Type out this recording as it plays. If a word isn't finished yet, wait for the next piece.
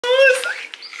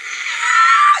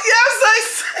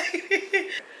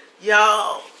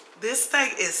Y'all, this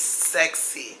thing is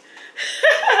sexy.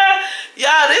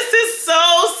 Y'all, this is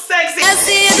so sexy. I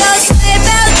see those sleigh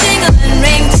bells jingling,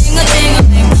 ring,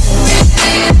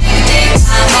 ting-a-ting-a-ling.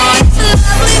 I'm on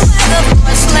lovely weather for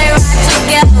a sleigh ride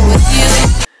together with you.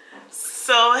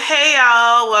 So, hey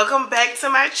y'all, welcome back to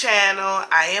my channel.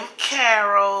 I am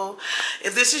Carol.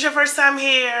 If this is your first time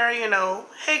here, you know,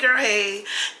 hey girl, hey.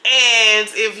 And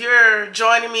if you're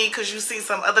joining me because you see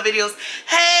some other videos,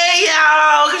 hey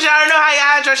y'all, because y'all know how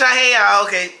y'all address y'all, hey y'all,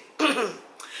 okay.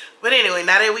 But anyway,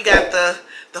 now that we got the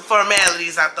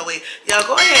formalities out the way, y'all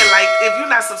go ahead, like, if you're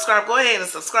not subscribed, go ahead and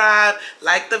subscribe,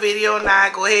 like the video now,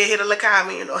 go ahead, hit a little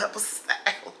comment, you know, help us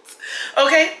out,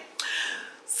 okay?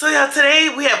 So y'all, today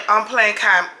we have unplanned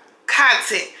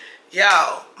content.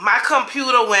 Y'all, my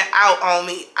computer went out on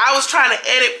me. I was trying to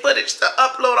edit footage to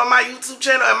upload on my YouTube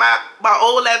channel, and my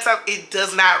old laptop, it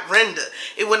does not render.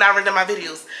 It will not render my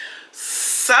videos.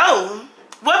 So,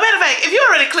 well, matter of fact, if you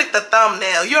already clicked the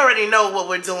thumbnail, you already know what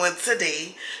we're doing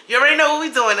today. You already know what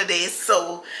we're doing today.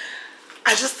 So,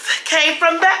 I just came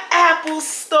from the Apple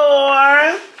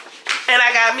store, and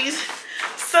I got me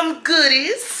some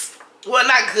goodies. Well,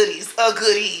 not goodies, a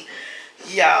goodie,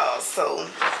 y'all. So,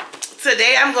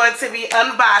 today I'm going to be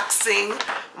unboxing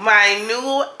my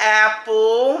new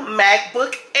Apple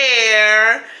MacBook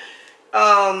Air.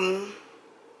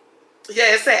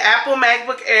 Yeah, it's an Apple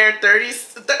MacBook Air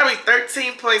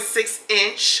 13.6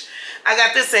 inch. I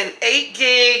got this in 8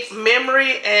 gig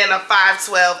memory and a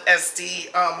 512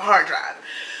 SD hard drive.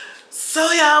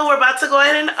 So, y'all, we're about to go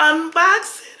ahead and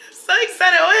unbox it. I'm so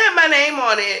excited. Oh, it had my name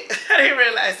on it. I didn't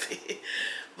realize it.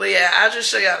 But, yeah, I'll just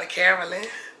show y'all the Carolyn.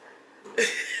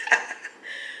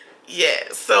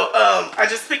 Yeah, so I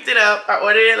just picked it up. I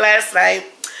ordered it last night,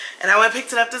 and I went and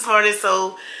picked it up this morning.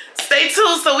 So stay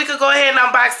tuned so we could go ahead and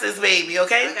unbox this baby,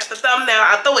 okay? I got the thumbnail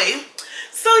out the way.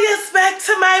 So yes, back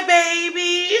to my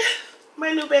baby,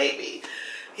 my new baby.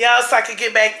 Y'all, so I could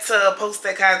get back to post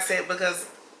that content because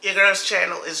your girl's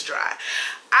channel is dry.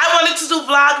 I wanted to do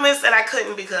Vlogmas and I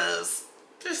couldn't because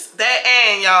just that,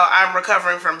 and y'all, I'm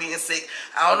recovering from being sick.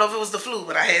 I don't know if it was the flu,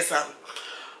 but I had something.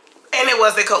 And it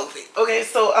wasn't COVID. Okay,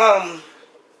 so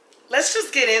let's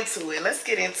just get into it. Let's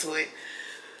get into it.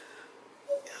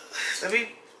 Let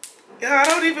me, I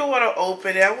don't even want to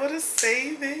open it. I want to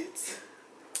save it. So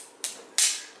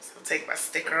I'll take my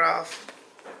sticker off.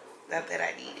 Not that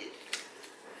I need it.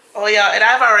 Oh y'all, and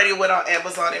I've already went on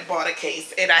Amazon and bought a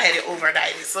case, and I had it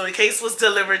overnighted. So the case was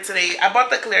delivered today. I bought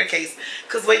the clear case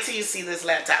because wait till you see this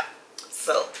laptop.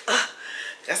 So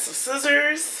got some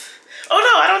scissors. Oh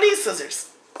no, I don't need scissors.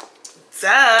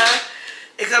 Duh.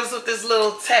 It comes with this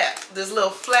little tab, this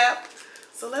little flap.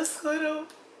 So let's go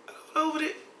over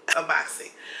it.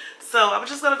 Unboxing. So I'm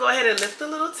just gonna go ahead and lift the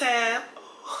little tab.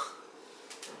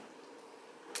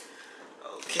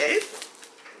 Okay.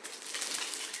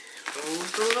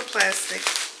 Remove the little plastic.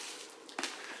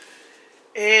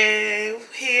 And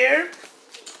here,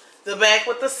 the back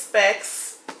with the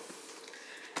specs.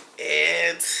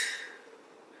 And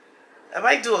I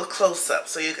might do a close-up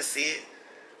so you can see it.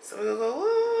 So we're gonna go,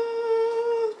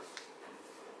 woo.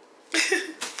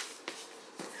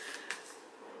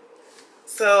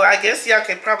 So I guess y'all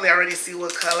can probably already see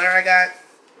what color I got.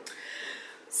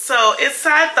 So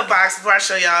inside the box, before I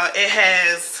show y'all, it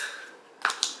has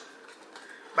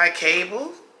my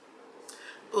cable.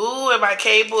 Ooh, and my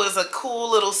cable is a cool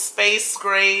little space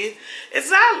gray. It's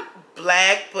not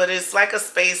black, but it's like a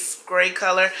space gray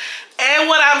color. And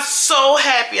what I'm so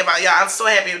happy about, y'all, I'm so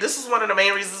happy. This is one of the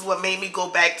main reasons what made me go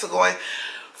back to going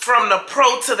from the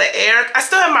Pro to the Air. I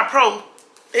still have my Pro.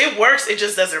 It works, it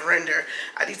just doesn't render.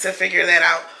 I need to figure that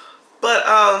out. But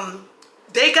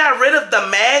they got rid of the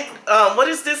what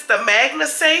is this? The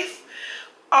MagnaSafe.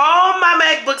 All my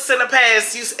MacBooks in the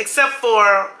past used, except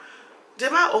for,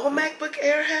 did my old MacBook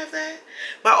Air have that?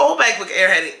 My old MacBook Air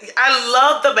had it. I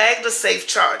love the MagnaSafe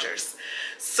chargers.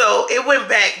 So it went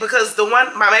back because the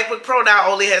one, my MacBook Pro now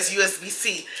only has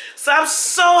USB-C. So I'm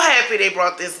so happy they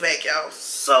brought this back, y'all.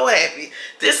 So happy.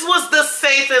 This was the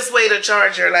safest way to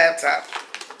charge your laptop,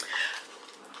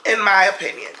 in my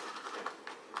opinion.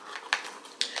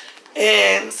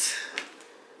 And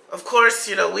of course,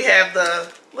 you know, we have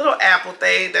the little Apple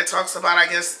thing that talks about, I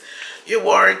guess, your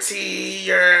warranty,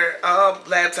 your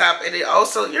laptop, and it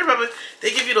also, you remember,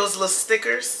 they give you those little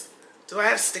stickers. Do I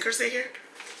have stickers in here?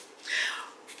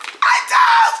 I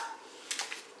don't!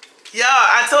 Y'all,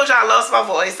 I told y'all I lost my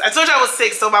voice. I told y'all I was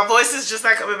sick, so my voice is just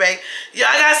not coming back. Y'all,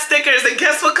 I got stickers, and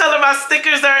guess what color my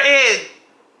stickers are in?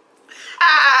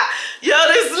 Ah, yo,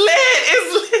 this lit.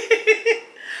 It's lit.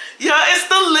 Yo, it's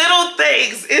the little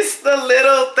things. It's the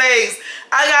little things.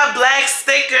 I got black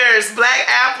stickers, black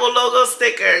Apple logo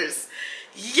stickers.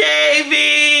 Yay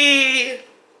me!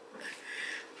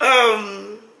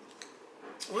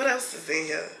 What else is in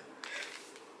here?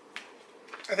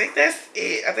 I think that's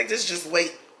it. I think this is just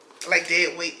weight, like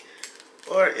dead weight.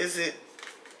 Or is it?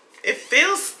 It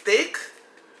feels thick,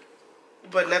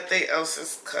 but nothing else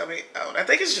is coming out. I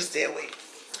think it's just dead weight.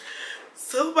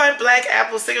 So my black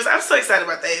Apple stickers. I'm so excited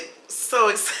about that. So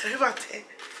excited about that.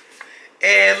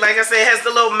 And like I said, it has the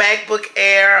little MacBook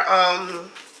Air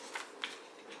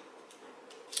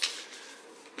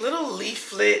little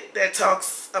leaflet that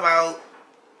talks about,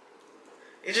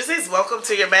 it just says welcome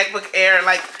to your MacBook Air,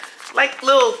 like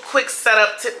little quick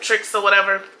setup tip tricks or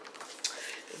whatever.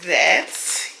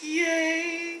 That's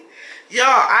yay. Y'all,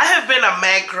 I have been a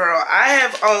Mac girl. I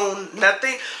have owned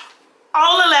nothing.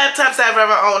 All the laptops I've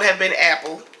ever owned have been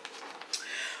Apple.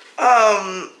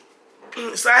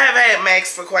 So I have had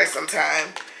Macs for quite some time.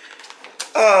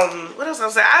 What else I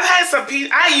was saying? I've had some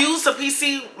I used a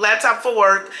PC laptop for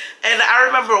work, and I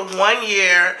remember one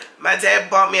year my dad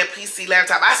bought me a PC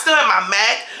laptop. I still have my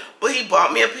Mac, but he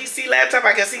bought me a PC laptop.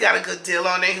 I guess he got a good deal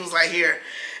on it. He was like, here.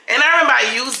 And I remember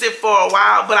I used it for a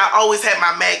while, but I always had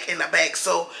my Mac in the back.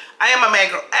 So I am a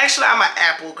Mac girl. Actually, I'm an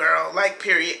Apple girl, like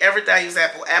period. Everything I use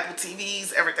Apple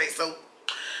TVs, everything. So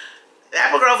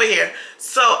Apple girl over here.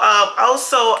 So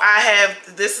also I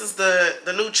have, this is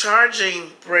the new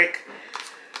charging brick.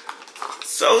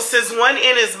 So since one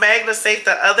end is MagnaSafe,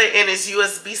 the other end is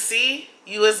USB-C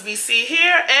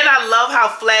here, and I love how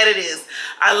flat it is.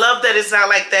 I love that it's not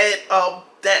like that,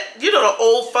 that, you know, the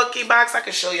old funky box. I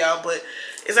can show y'all, but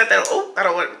it's not that, oh, I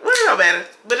don't want, well, it don't matter.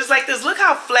 But it's like this, look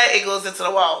how flat it goes into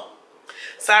the wall.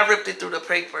 So I ripped it through the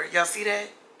paper. Y'all see that?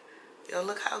 Yo,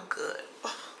 look how good.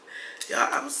 Oh, y'all,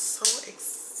 I'm so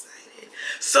excited.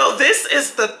 So this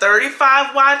is the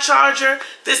 35-watt charger.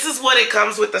 This is what it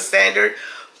comes with, the standard.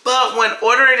 But when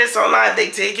ordering this online, they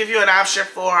did give you an option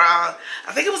for, I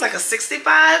think it was like a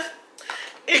 65.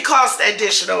 It cost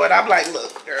additional, and I'm like,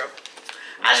 look, girl,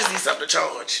 I just need something to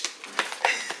charge.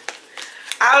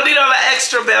 I don't need all the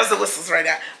extra bells and whistles right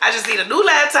now. I just need a new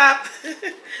laptop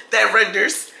that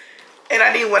renders, and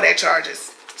I need one that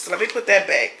charges. So let me put that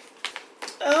back.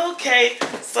 Okay,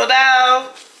 so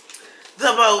now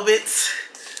the moment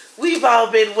we've all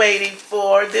been waiting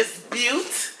for, this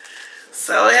beaut.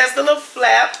 So it has the little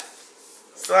flap.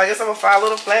 So I guess I'm gonna follow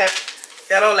the flap.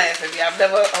 Y'all don't laugh at me. I've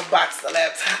never unboxed a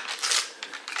laptop.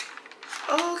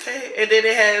 Okay, and then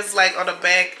it has like on the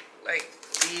back, like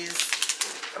these.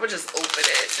 I'm gonna just open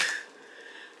it.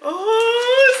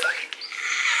 Oh, it's like,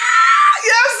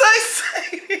 yeah, I'm so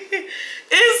excited.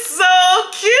 It's so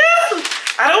cute.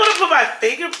 I don't want to put my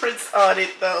fingerprints on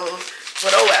it though,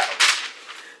 but oh well.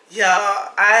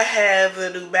 Y'all, I have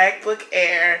the new MacBook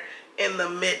Air in the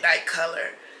midnight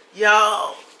color.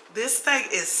 Y'all, this thing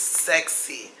is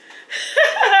sexy.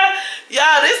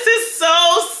 Y'all, this is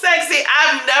so sexy.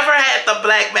 I've never had the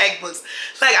black MacBooks.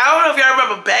 Like, I don't know if y'all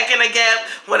remember back in the gap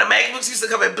when the MacBooks used to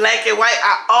come in black and white.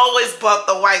 I always bought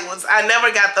the white ones. I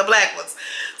never got the black ones.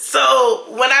 So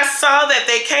when I saw that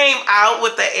they came out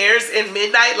with the Airs in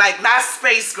midnight, like not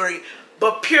space gray,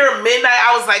 but pure midnight,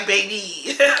 I was like,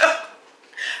 baby,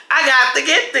 I got to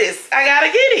get this. I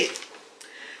gotta get it.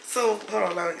 So,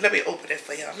 hold on, let me open it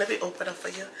for y'all. Let me open it for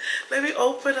you. Let me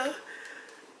open it.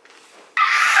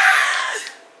 Ah!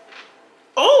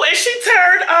 Oh, and she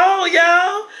turned on,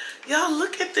 y'all. Y'all,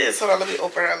 look at this. Hold on, let me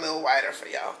open her a little wider for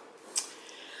y'all.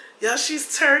 Y'all,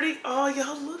 she's turning on.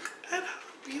 Y'all, look at how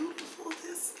beautiful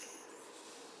this is.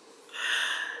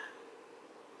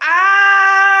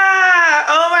 Ah!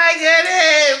 Oh, my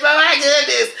goodness. Oh, my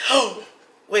goodness. Oh,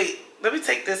 wait. Let me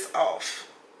take this off.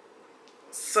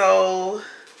 So...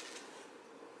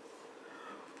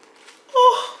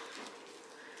 oh.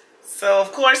 So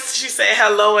of course she said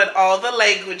hello in all the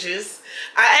languages.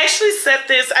 I actually set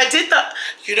this, I did the,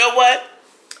 you know what?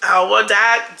 I don't want to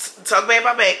talk bad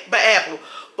about Apple.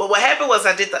 But what happened was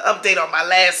I did the update on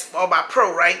my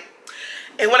Pro, right?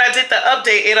 And when I did the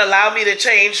update, it allowed me to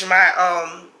change my,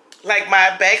 like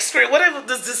my back screen, whatever,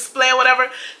 this display or whatever,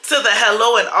 to the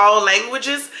hello in all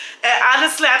languages. And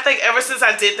honestly, I think ever since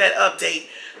I did that update,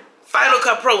 Final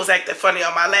Cut Pro was acting funny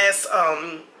on my last,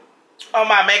 on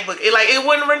my MacBook. It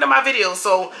wouldn't render my video.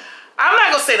 So I'm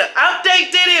not gonna say the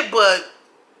update did it, but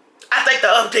I think the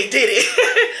update did it.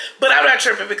 But I'm not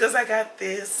tripping because I got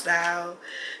this now.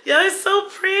 Yo, it's so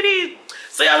pretty.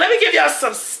 So y'all, let me give y'all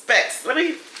some specs. Let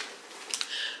me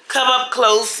come up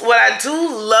close. What I do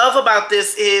love about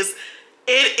this is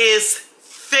it is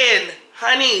thin,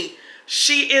 honey.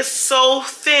 She is so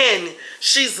thin.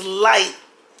 She's light.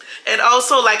 And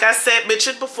also, like I said,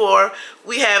 mentioned before,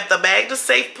 we have the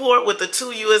MagSafe port with the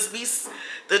two USB-C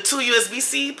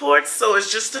ports. So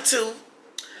it's just the two,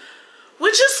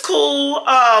 which is cool.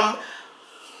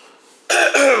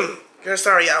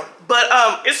 Sorry, y'all, but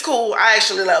it's cool. I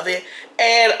actually love it.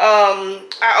 And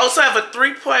I also have a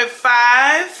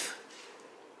 3.5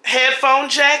 headphone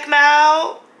jack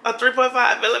now, a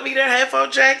 3.5 millimeter headphone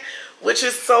jack, which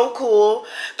is so cool.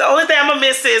 The only thing I'm gonna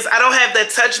miss is I don't have that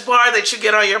touch bar that you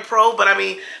get on your Pro, but I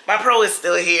mean, my Pro is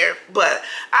still here. But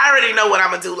I already know what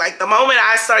I'm gonna do. Like, the moment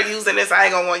I start using this, I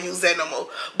ain't gonna want to use that no more.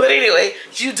 But anyway,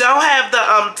 you don't have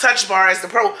the touch bar as the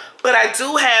Pro, but I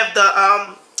do have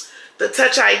the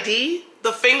Touch ID,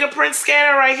 the fingerprint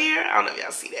scanner right here. I don't know if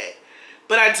y'all see that,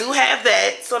 but I do have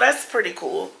that, so that's pretty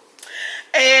cool.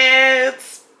 And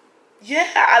yeah,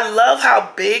 I love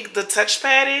how big the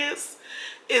touchpad is.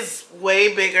 It's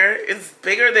way bigger. It's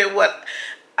bigger than what,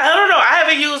 I don't know. I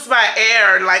haven't used my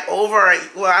Air like over,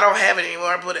 well, I don't have it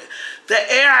anymore, but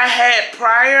the Air I had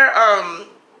prior,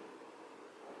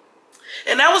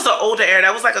 and that was the older Air.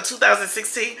 That was like a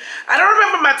 2016. I don't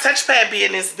remember my touchpad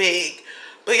being this big,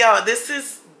 but y'all, this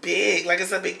is big. Like,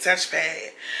 it's a big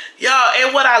touchpad, y'all.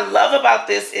 And what I love about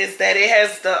this is that it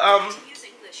has the Use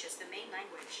English as the main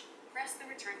language. Press the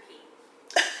return key.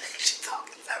 She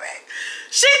talking to me.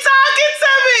 She talking to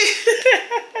me.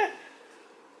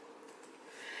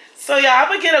 So yeah, I'm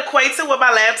gonna get acquainted with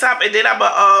my laptop, and then I'm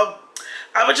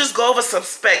gonna just go over some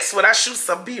specs when I shoot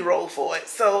some B-roll for it.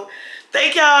 So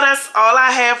thank y'all. That's all I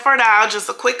have for now. Just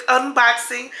a quick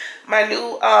unboxing. My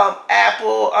new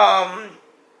Apple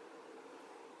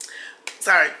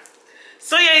sorry.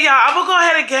 So yeah, y'all, I'm gonna go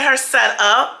ahead and get her set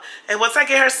up. And once I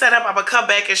get her set up, I'm gonna come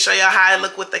back and show y'all how I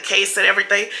look with the case and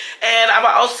everything. And I'm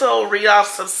gonna also read off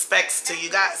some specs to you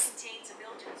guys. Contains a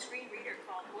built-in screen reader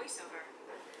called VoiceOver.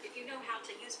 If you know how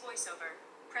to use VoiceOver,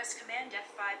 press Command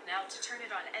F5 now to turn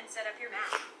it on and set up your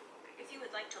Mac. If you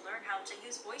would like to learn how to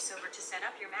use VoiceOver to set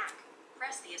up your Mac,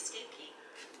 press the Escape key.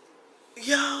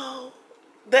 Yo,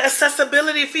 the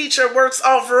accessibility feature works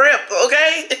off rip,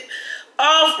 okay?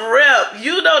 Off rip.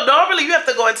 You know, normally you have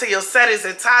to go into your settings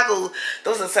and toggle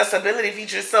those accessibility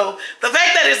features. So the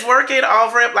fact that it's working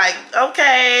off rip, like,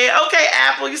 okay,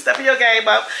 Apple, you stepping your game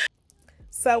up.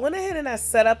 So I went ahead and I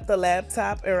set up the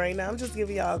laptop, and right now I'm just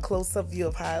giving y'all a close-up view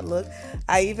of how it looked.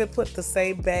 I even put the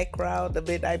same background, the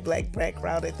midnight black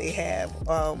background that they have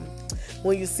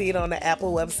when you see it on the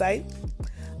Apple website.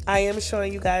 I am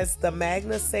showing you guys the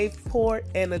MagSafe port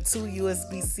and the two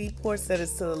USB-C ports that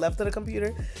is to the left of the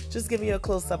computer. Just giving you a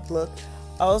close-up look.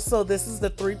 Also, this is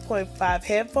the 3.5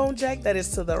 headphone jack that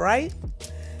is to the right.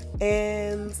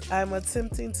 And I'm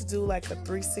attempting to do like a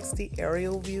 360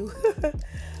 aerial view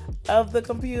of the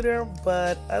computer.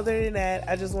 But other than that,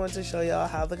 I just wanted to show y'all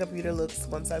how the computer looks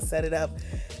once I set it up.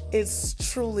 It's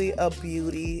truly a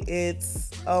beauty. It's,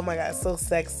 oh my God, so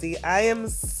sexy. I am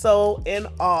so in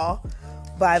awe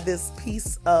by this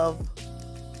piece of,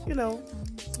 you know,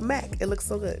 Mac. It looks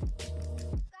so good.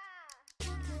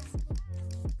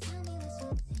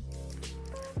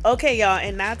 Okay, y'all,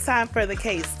 and now time for the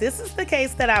case. This is the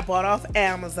case that I bought off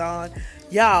Amazon.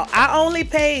 Y'all, I only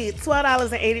paid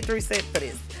 $12.83 for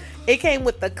this. It came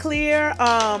with the clear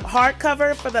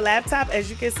hardcover for the laptop. As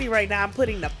you can see right now, I'm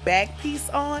putting the back piece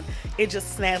on. It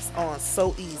just snaps on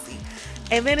so easy.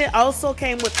 And then it also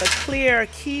came with the clear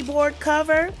keyboard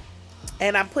cover.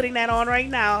 And I'm putting that on right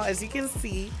now, as you can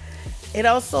see. It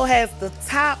also has the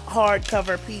top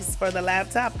hardcover piece for the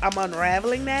laptop. I'm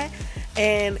unraveling that.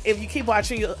 And if you keep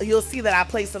watching, you'll see that I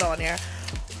placed it on there.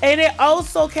 And it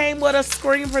also came with a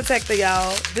screen protector,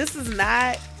 y'all. This is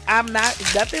not,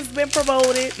 nothing's been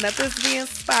promoted. Nothing's being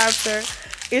sponsored.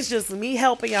 It's just me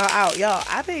helping y'all out. Y'all,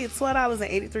 I paid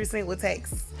 $12.83 with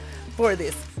tax for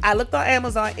this. I looked on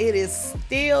Amazon. It is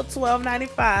still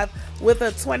 $12.95 with a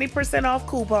 20% off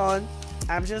coupon.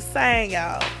 I'm just saying,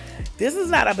 y'all, this is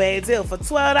not a bad deal. For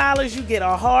 $12, you get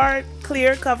a hard,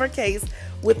 clear cover case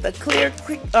with the clear,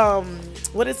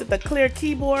 the clear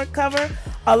keyboard cover,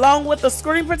 along with the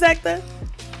screen protector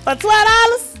for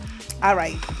 $12. All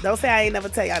right, don't say I ain't never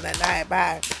tell y'all nothing. All right,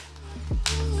 bye.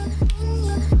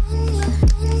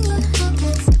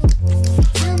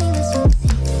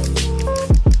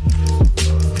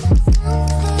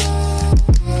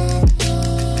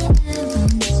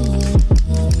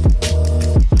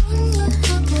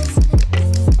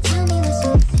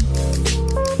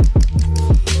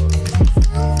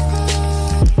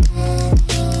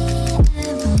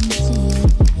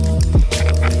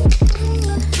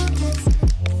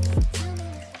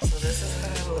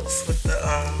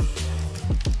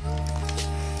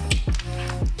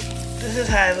 This is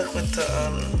how I look with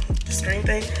the screen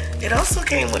thing. It also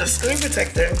came with a screen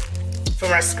protector for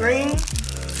my screen.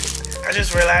 I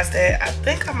just realized that. I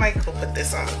think I might go put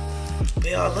this on.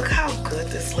 But y'all, look how good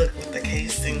this looks with the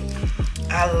casing.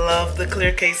 I love the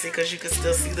clear casing because you can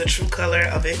still see the true color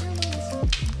of it.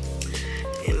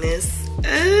 And this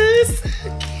is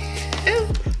so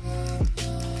cute.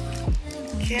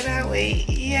 Cannot wait.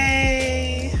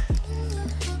 Yay.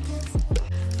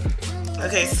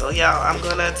 Okay, so y'all, I'm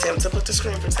gonna attempt to put the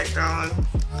screen protector on.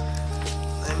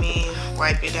 Let me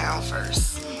wipe it down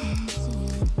first.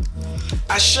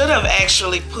 I should have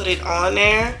actually put it on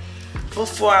there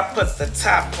before I put the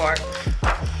top part.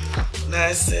 Now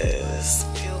it says,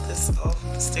 peel this off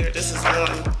the sticker. This is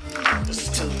one, this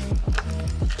is two.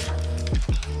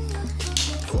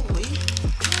 Ooh-wee.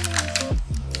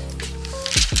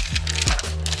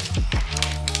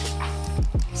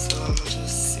 So I'm gonna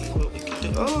just see what we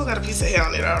can do. Oh, I got a piece of hair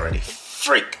on it already.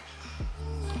 Freak.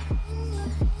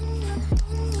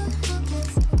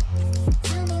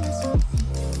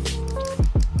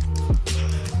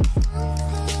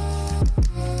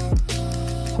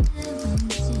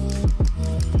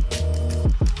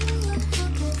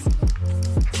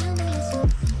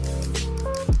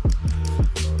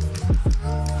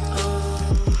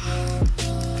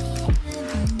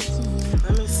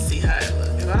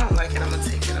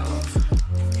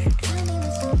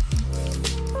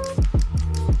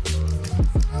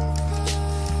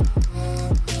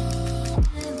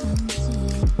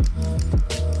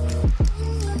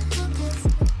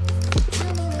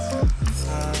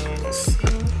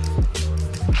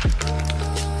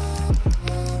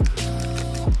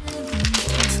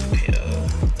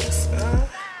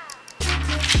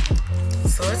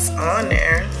 On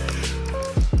there,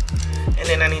 and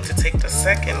then I need to take the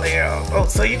second layer off. Oh,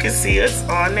 so you can see it's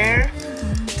on there.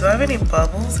 Do I have any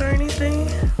bubbles or anything?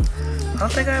 I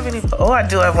don't think I have any. Oh, I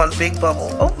do have one big bubble.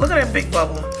 Oh, look at that big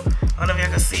bubble. I don't know if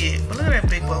y'all can see it, but look at that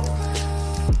big bubble.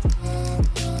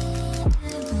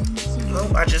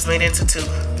 Nope, I just made it into two.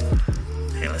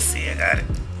 Okay, let's see. I got it.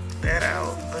 That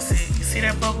out. Let's see. You see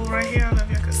that bubble right here? I don't know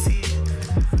if y'all can see it,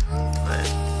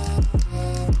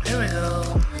 but here we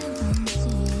go.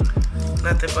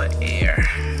 Nothing but air.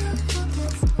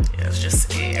 Yeah, it's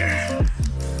just air.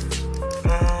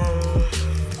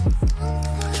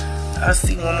 I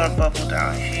see one more bubble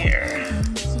down here.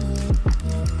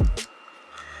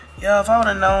 Yo, if I would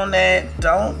have known that,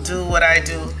 don't do what I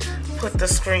do. Put the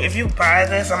screen. If you buy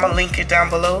this, I'm gonna link it down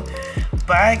below.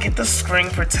 Get the screen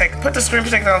protect. Put the screen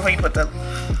protector on before you put the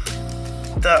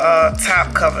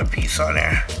top cover piece on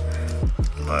there.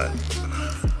 But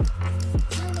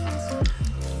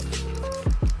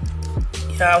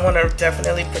I want to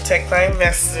definitely protect my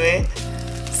investment,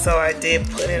 so I did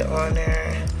put it on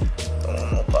there.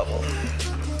 One more bubble.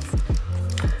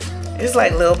 It's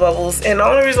like little bubbles, and the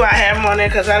only reason why I have them on there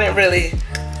because I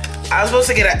was supposed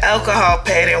to get an alcohol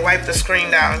pad and wipe the screen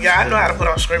down. Yeah, I know how to put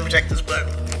on screen protectors, but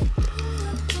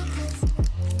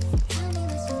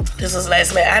this was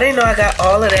last minute. I didn't know I got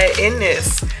all of that in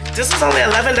this. This was only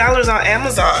 $11 on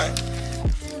Amazon.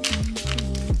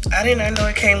 I did not know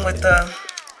it came with the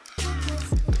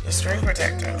screen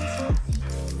protector.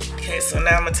 Okay, so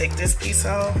now I'm gonna take this piece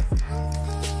off,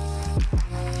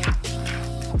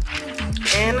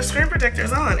 and the screen protector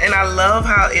is on. And I love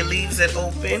how it leaves it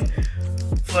open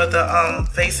for the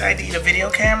Face ID, the video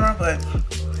camera. But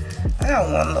I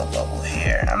got one little bubble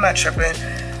here. I'm not tripping.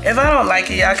 If I don't like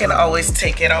it, y'all can always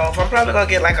take it off. I'm probably gonna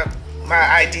get like my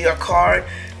ID or card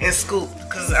and scoop,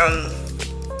 because I don't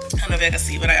know if you can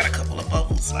see, but I got a couple of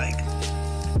bubbles like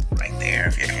right there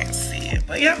if you can't see it.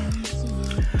 But yeah,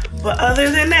 but other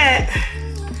than that,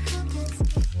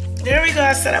 there we go.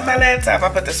 I set up my laptop. I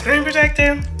put the screen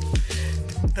protector,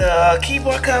 the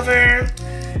keyboard cover,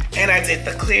 and I did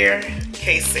the clear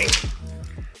casing.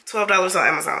 $12 on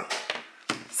Amazon.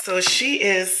 So she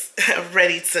is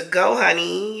ready to go,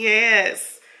 honey.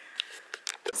 Yes.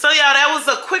 So y'all, that was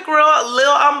a quick little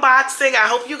unboxing. I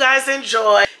hope you guys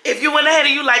enjoyed. If you went ahead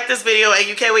and you liked this video and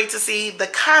you can't wait to see the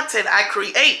content I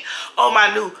create on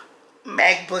my new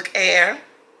MacBook Air,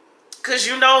 because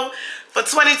you know, for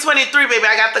 2023, baby,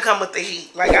 I got to come with the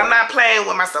heat. Like, I'm not playing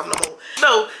with myself no more.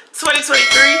 So 2023,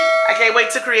 I can't wait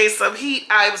to create some heat.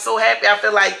 I'm so happy. I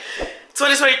feel like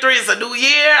 2023 is a new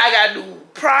year. I got new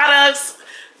products,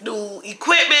 new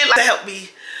equipment to help me,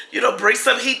 you know, bring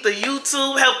some heat to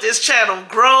YouTube, help this channel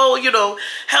grow, you know,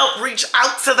 help reach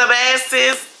out to the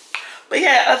masses. But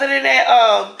yeah, other than that,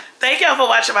 thank y'all for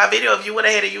watching my video. If you went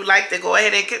ahead and you liked it, go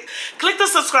ahead and click the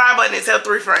subscribe button and tell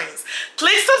 3 friends.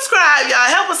 Click subscribe, y'all.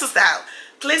 Help us out.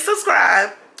 Click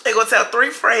subscribe and go tell 3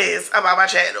 friends about my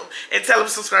channel and tell them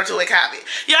to subscribe to a comment.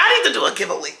 Yeah, I need to do a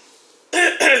giveaway.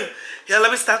 Yeah,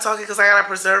 let me stop talking because I gotta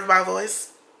preserve my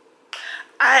voice.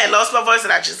 I had lost my voice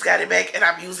and I just got it back and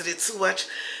I'm using it too much.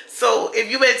 So if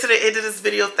you made it to the end of this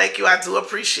video, thank you. I do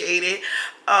appreciate it.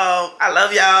 I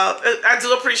love y'all. I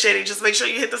do appreciate it. Just make sure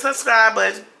you hit the subscribe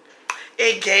button,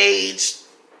 engage,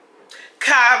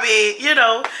 comment, you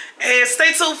know, and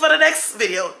stay tuned for the next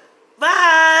video.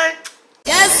 Bye.